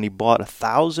church, and he bought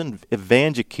 1,000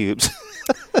 EvangeCubes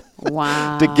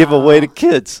wow. to give away to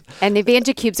kids. And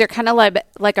EvangeCubes are kind of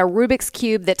like a Rubik's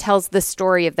Cube that tells the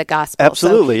story of the gospel.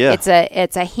 Absolutely, so yeah.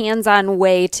 It's a hands-on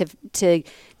way to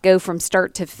go from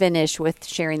start to finish with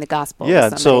sharing the gospel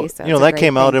with somebody. So that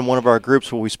came out in one of our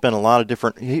groups where we spent a lot of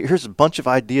different, here's a bunch of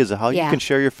ideas of how you can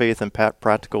share your faith in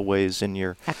practical ways in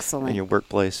your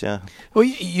workplace. Yeah. Well,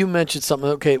 you mentioned something.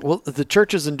 Okay, well, the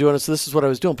church isn't doing it, so this is what I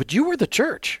was doing. But you were the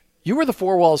church. You were the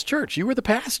Four Walls Church. You were the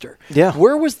pastor. Yeah.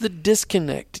 Where was the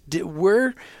disconnect?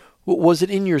 Where was it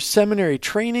in your seminary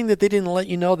training that they didn't let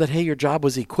you know that, hey, your job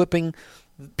was equipping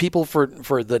people for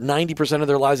the 90% of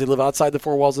their lives they live outside the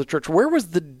four walls of the church? Where was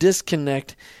the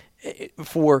disconnect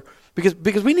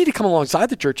because we need to come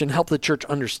alongside the church and help the church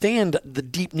understand the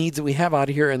deep needs that we have out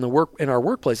here in our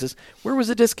workplaces. Where was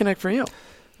the disconnect for you?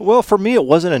 Well, for me, it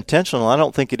wasn't intentional. I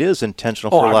don't think it is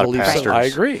intentional for a lot of pastors. So. I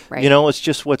agree. Right. It's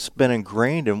just what's been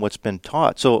ingrained and what's been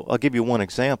taught. So I'll give you one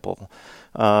example.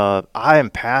 I am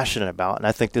passionate about, and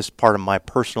I think this is part of my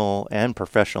personal and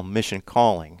professional mission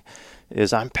calling,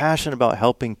 is I'm passionate about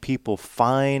helping people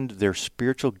find their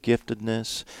spiritual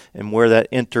giftedness and where that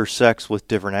intersects with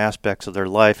different aspects of their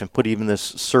life, and put even this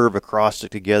serve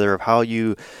acrostic together of how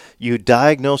you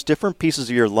diagnose different pieces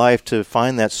of your life to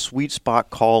find that sweet spot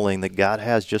calling that God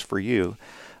has just for you.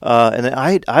 And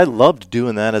I loved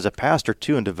doing that as a pastor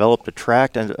too, and developed a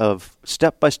tract of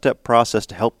step-by-step process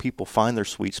to help people find their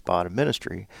sweet spot of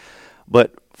ministry.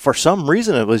 But for some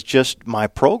reason, it was just my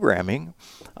programming.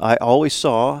 I always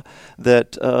saw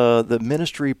that the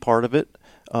ministry part of it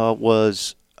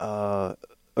was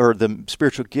or the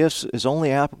spiritual gifts is only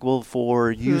applicable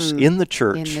for use in the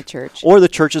church. Or the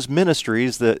church's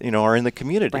ministries that are in the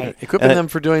community. Right. Equipping them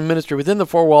for doing ministry within the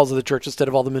four walls of the church instead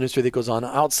of all the ministry that goes on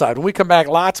outside. When we come back,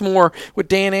 lots more with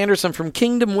Dan Anderson from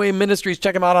Kingdom Way Ministries.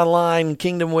 Check him out online,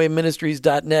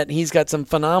 kingdomwayministries.net. He's got some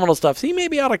phenomenal stuff. He may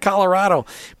be out of Colorado,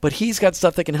 but he's got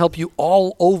stuff that can help you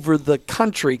all over the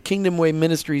country,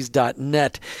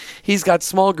 kingdomwayministries.net. He's got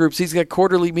small groups. He's got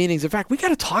quarterly meetings. In fact, we got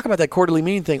to talk about that quarterly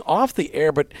meeting thing off the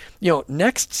air, but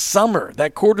next summer,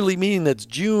 that quarterly meeting that's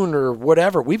June or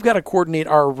whatever, we've got to coordinate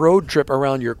our road trip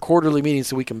around your quarterly meeting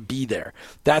so we can be there.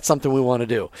 That's something we want to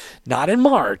do. Not in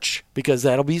March, because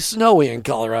that'll be snowy in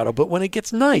Colorado, but when it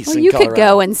gets nice in Colorado. You could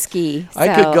go and ski.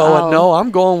 I could go and no,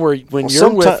 I'm going when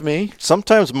you're with me.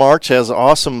 Sometimes March has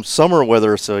awesome summer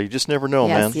weather, so you just never know,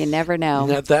 man. Yes, you never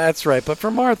know. That's right. But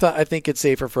for Martha, I think it's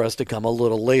safer for us to come a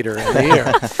little later in the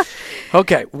year.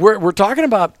 Okay, we're talking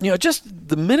about just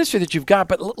the ministry that you've got,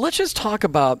 but let's just talk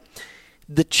about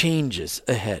the changes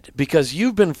ahead? Because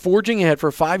you've been forging ahead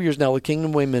for 5 years now with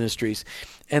Kingdom Way Ministries.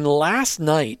 And last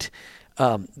night,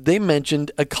 they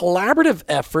mentioned a collaborative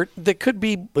effort that could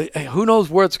be, who knows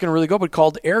where it's going to really go, but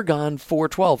called Ergon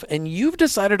 412. And you've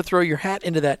decided to throw your hat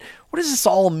into that. What does this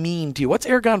all mean to you? What's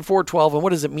Ergon 412, and what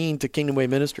does it mean to Kingdom Way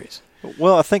Ministries?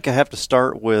 Well, I think I have to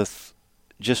start with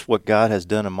just what God has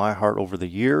done in my heart over the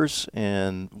years.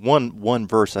 And one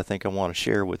verse I think I want to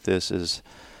share with this is,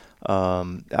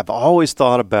 I've always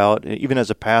thought about, even as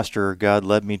a pastor, God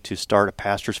led me to start a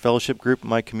pastor's fellowship group in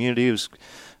my community. It was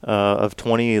of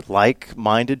 20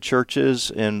 like-minded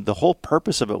churches, and the whole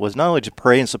purpose of it was not only to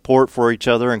pray and support for each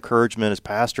other, encouragement as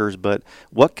pastors, but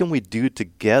what can we do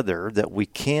together that we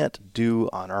can't do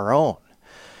on our own?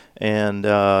 And,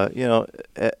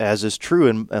 as is true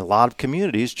in a lot of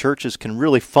communities, churches can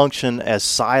really function as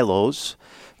silos,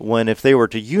 when if they were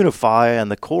to unify on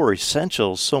the core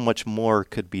essentials, so much more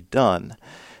could be done.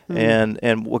 Mm-hmm.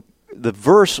 And what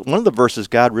one of the verses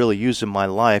God really used in my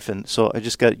life, and so I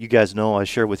just got, you guys know, I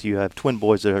share with you, I have twin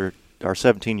boys that are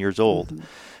 17 years old. Mm-hmm.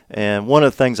 And one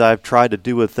of the things I've tried to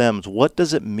do with them is, what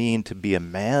does it mean to be a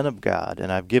man of God?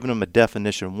 And I've given them a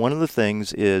definition. One of the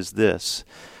things is this,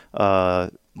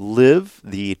 live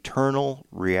the eternal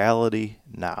reality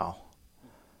now.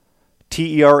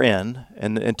 TERN,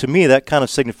 and to me that kind of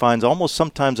signifies almost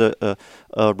sometimes a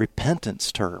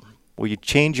repentance term, where you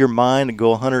change your mind and go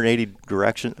 180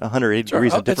 degrees in different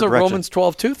directions. It's a Romans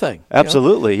 12:2 thing.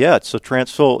 Absolutely, yeah. So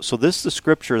this is the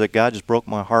scripture that God just broke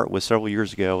my heart with several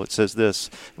years ago. It says this,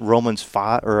 Revelation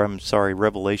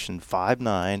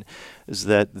 5:9, is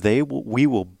that we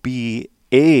will be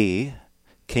a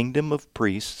kingdom of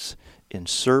priests in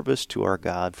service to our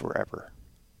God forever.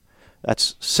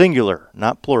 That's singular,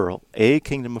 not plural. A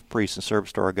kingdom of priests in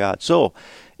service to our God. So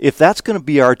if that's going to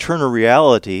be our eternal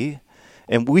reality,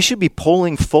 and we should be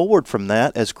pulling forward from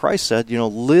that, as Christ said,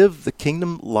 live the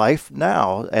kingdom life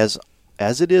now as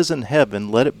it is in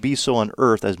heaven. Let it be so on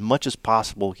earth as much as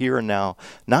possible here and now,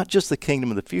 not just the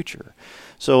kingdom of the future.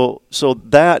 So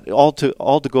that all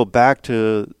to go back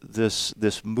to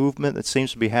this movement that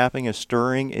seems to be happening and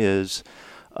stirring is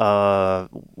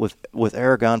with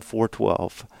Ergon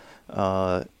 412.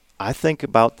 I think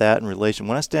about that in relation.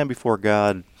 When I stand before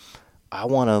God, I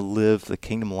want to live the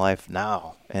kingdom life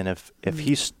now. And if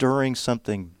He's stirring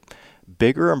something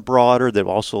bigger and broader that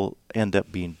will also end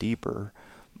up being deeper,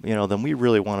 then we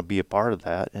really want to be a part of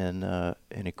that and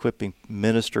equipping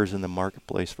ministers in the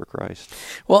marketplace for Christ.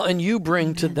 Well, and you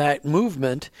bring to that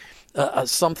movement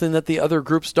something that the other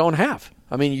groups don't have.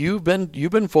 I mean, you've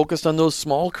been focused on those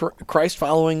small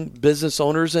Christ-following business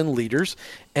owners and leaders,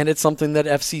 and it's something that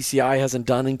FCCI hasn't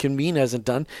done and Convene hasn't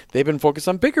done. They've been focused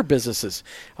on bigger businesses,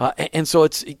 and so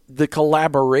it's the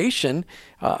collaboration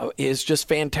is just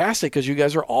fantastic because you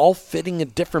guys are all fitting a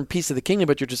different piece of the kingdom,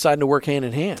 but you're deciding to work hand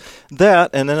in hand.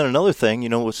 That, and then another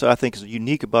thing, what I think is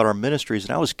unique about our ministries,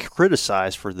 and I was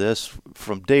criticized for this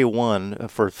from day one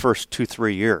for the first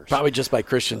 2-3 years. Probably just by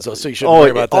Christians, though, so you shouldn't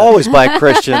worry about that. Always by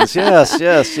Christians, yes.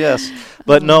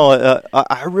 But no,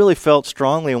 I really felt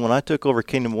strongly when I took over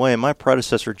Kingdom Way, and my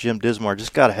predecessor, Jim Dismar,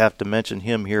 just have to mention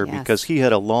him here because he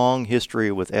had a long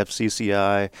history with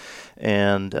FCCI,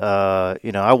 and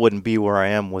I wouldn't be where I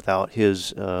am without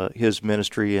his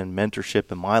ministry and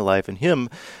mentorship in my life, and him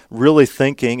really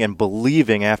thinking and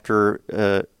believing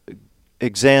after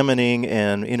examining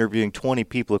and interviewing 20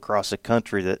 people across the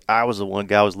country that I was the one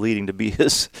guy was leading to be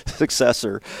his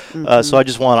successor. Mm-hmm. So I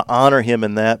just want to honor him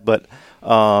in that. But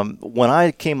when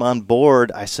I came on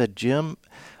board, I said, Jim,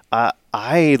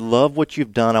 I love what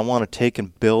you've done. I want to take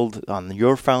and build on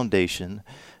your foundation.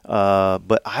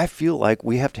 But I feel like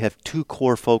we have to have two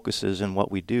core focuses in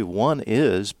what we do. One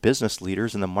is business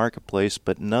leaders in the marketplace,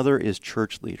 but another is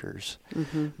church leaders.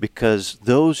 Mm-hmm. Because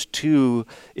those two,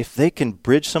 if they can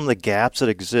bridge some of the gaps that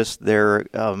exist there,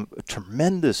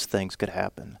 tremendous things could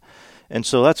happen. And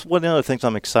so that's one of the things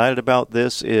I'm excited about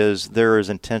this is there is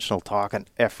intentional talk and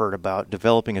effort about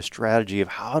developing a strategy of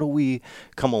how do we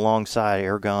come alongside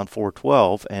Ergon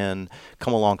 412 and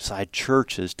come alongside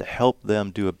churches to help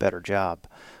them do a better job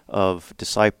of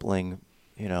discipling,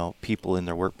 people in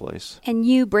their workplace. And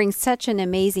you bring such an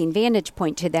amazing vantage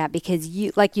point to that because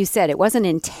you, like you said, it wasn't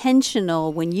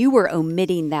intentional when you were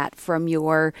omitting that from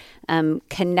your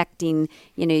connecting,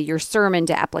 your sermon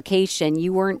to application.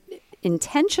 You weren't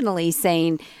intentionally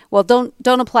saying, well, don't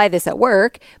apply this at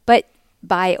work, but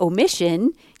by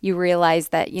omission, you realize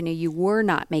that, you were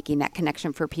not making that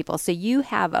connection for people. So you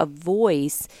have a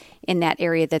voice in that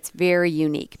area that's very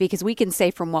unique, because we can say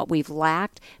from what we've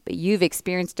lacked, but you've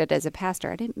experienced it as a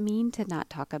pastor. I didn't mean to not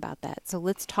talk about that. So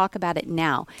let's talk about it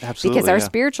now. Absolutely, because our yeah.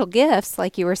 spiritual gifts,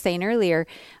 like you were saying earlier,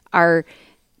 are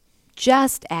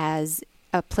just as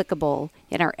applicable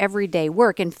in our everyday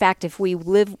work. In fact, if we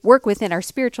work within our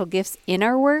spiritual gifts in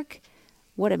our work,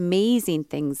 what amazing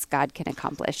things God can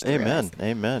accomplish through Amen. us.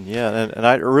 Amen. Yeah, and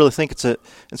I really think and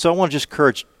so I want to just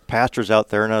encourage pastors out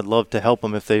there, and I'd love to help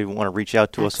them if they want to reach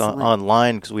out to Excellent. us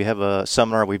online, because we have a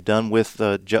seminar we've done with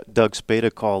Doug Spada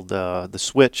called The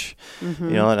Switch.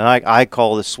 Mm-hmm. And I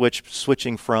call the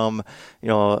switching from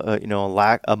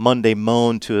a Monday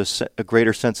moan to a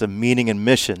greater sense of meaning and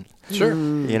mission.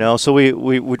 Sure. So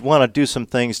we would want to do some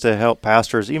things to help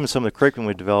pastors, even some of the curriculum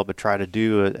we develop, but try to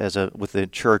do it with the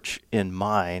church in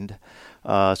mind.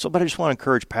 But I just want to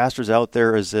encourage pastors out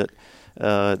there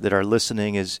that are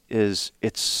listening is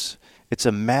it's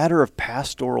a matter of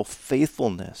pastoral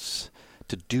faithfulness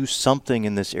to do something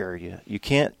in this area. You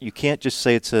can't just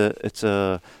say it's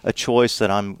a choice that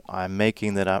I'm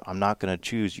making that I'm not going to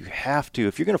choose. You have to,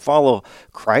 if you're going to follow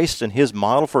Christ and His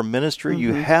model for ministry,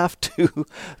 you have to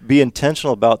be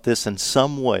intentional about this in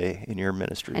some way in your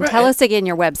ministry. And tell us again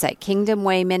your website,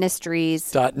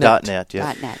 kingdomwayministries.net. .net,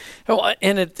 yeah. .net. Oh,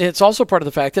 and it's also part of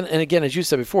the fact, and again, as you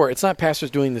said before, it's not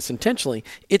pastors doing this intentionally.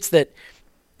 It's that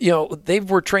they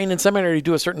were trained in seminary to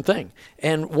do a certain thing.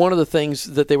 And one of the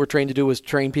things that they were trained to do was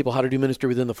train people how to do ministry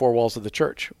within the four walls of the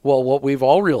church. Well, what we've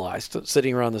all realized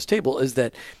sitting around this table is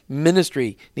that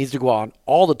ministry needs to go on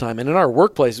all the time. And in our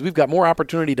workplaces, we've got more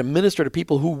opportunity to minister to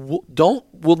people who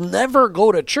will never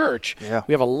go to church. Yeah.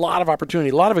 We have a lot of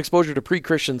opportunity, a lot of exposure to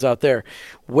pre-Christians out there,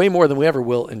 way more than we ever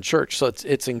will in church. So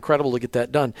it's incredible to get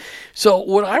that done. So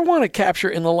what I want to capture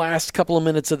in the last couple of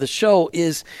minutes of the show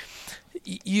is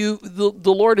the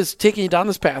Lord is taking you down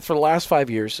this path for the last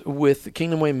 5 years with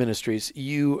Kingdom Way Ministries.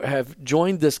 You have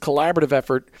joined this collaborative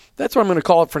effort. That's what I'm going to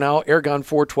call it for now, Ergon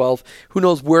 412. Who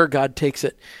knows where God takes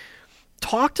it?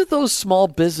 Talk to those small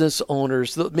business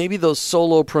owners, maybe those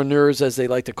solopreneurs, as they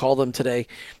like to call them today,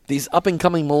 these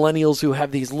up-and-coming millennials who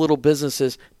have these little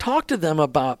businesses. Talk to them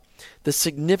about the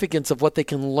significance of what they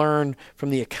can learn from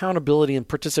the accountability and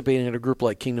participating in a group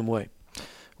like Kingdom Way.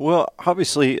 Well,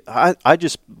 obviously, I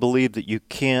just believe that you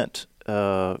can't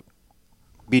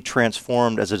be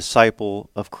transformed as a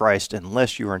disciple of Christ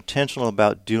unless you are intentional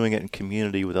about doing it in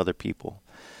community with other people.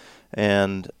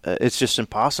 And it's just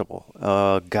impossible.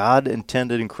 God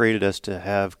intended and created us to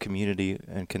have community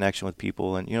and connection with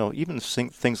people, and even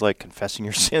things like confessing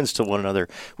your sins to one another.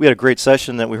 We had a great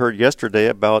session that we heard yesterday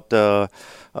about a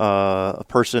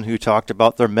person who talked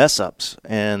about their mess-ups,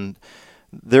 and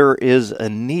there is a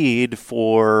need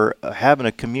for having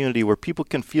a community where people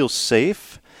can feel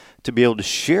safe to be able to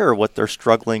share what they're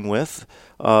struggling with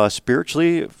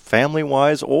spiritually,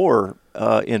 family-wise, or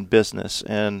in business,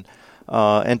 and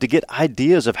to get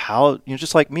ideas of how,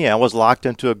 just like me, I was locked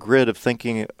into a grid of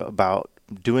thinking about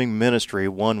doing ministry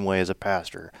one way as a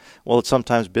pastor. Well,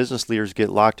 sometimes business leaders get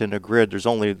locked in a grid. There's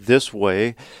only this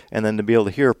way, and then to be able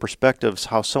to hear perspectives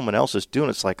how someone else is doing,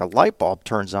 it's like a light bulb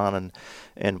turns on,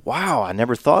 and wow, I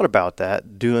never thought about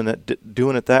that, doing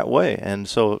it that way. And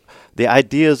so the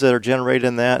ideas that are generated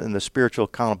in that and the spiritual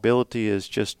accountability is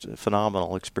just a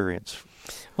phenomenal experience.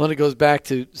 Well, it goes back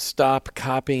to stop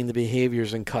copying the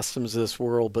behaviors and customs of this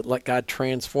world, but let God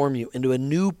transform you into a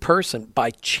new person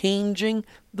by changing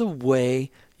the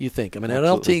way you think. I'm an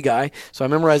Absolutely. NLT guy, so I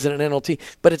memorize it in NLT,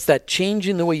 but it's that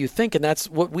changing the way you think, and that's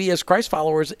what we as Christ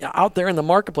followers out there in the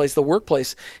marketplace, the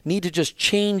workplace, need to just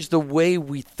change the way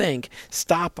we think.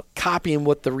 Stop copying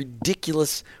what the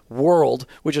ridiculous world,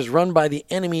 which is run by the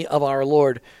enemy of our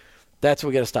Lord, that's what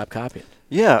we got to stop copying.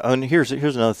 Yeah, and here's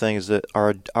another thing is that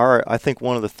our I think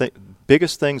one of the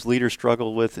biggest things leaders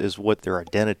struggle with is what their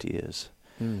identity is.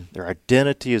 Their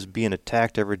identity is being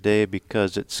attacked every day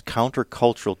because it's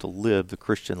countercultural to live the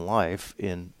Christian life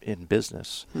in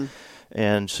business.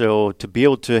 And so to be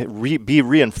able to be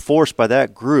reinforced by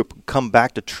that group, come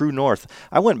back to true north.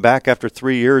 I went back after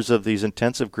 3 years of these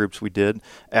intensive groups we did,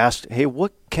 asked, hey,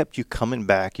 what kept you coming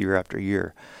back year after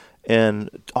year?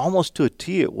 And almost to a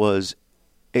T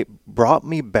it brought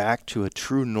me back to a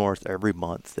true north every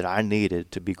month that I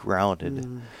needed to be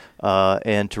grounded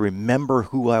and to remember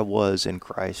who I was in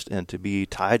Christ and to be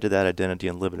tied to that identity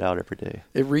and live it out every day.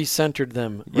 It recentered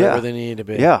them right where they needed to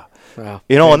be. Yeah. Wow.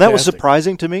 And that was Fantastic.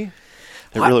 surprising to me.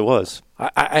 It really was.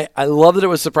 I love that it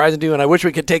was surprising to you, and I wish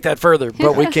we could take that further,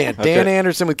 but we can't. Okay. Dan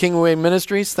Anderson with Kingdom Way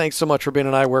Ministries, thanks so much for being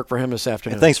an I Work for Him this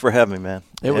afternoon. And thanks for having me, man.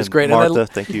 It was great. Martha,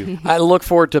 thank you. I look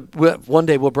forward to one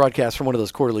day we'll broadcast from one of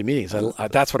those quarterly meetings.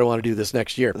 That's what I want to do this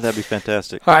next year. That'd be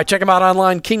fantastic. All right, check them out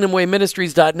online,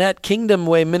 kingdomwayministries.net,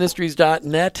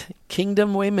 kingdomwayministries.net,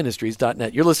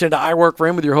 kingdomwayministries.net. You're listening to I Work for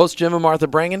Him with your hosts, Jim and Martha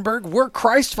Brangenberg. We're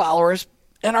Christ followers.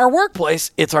 In our workplace,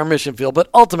 it's our mission field, but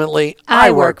ultimately, I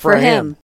work for Him.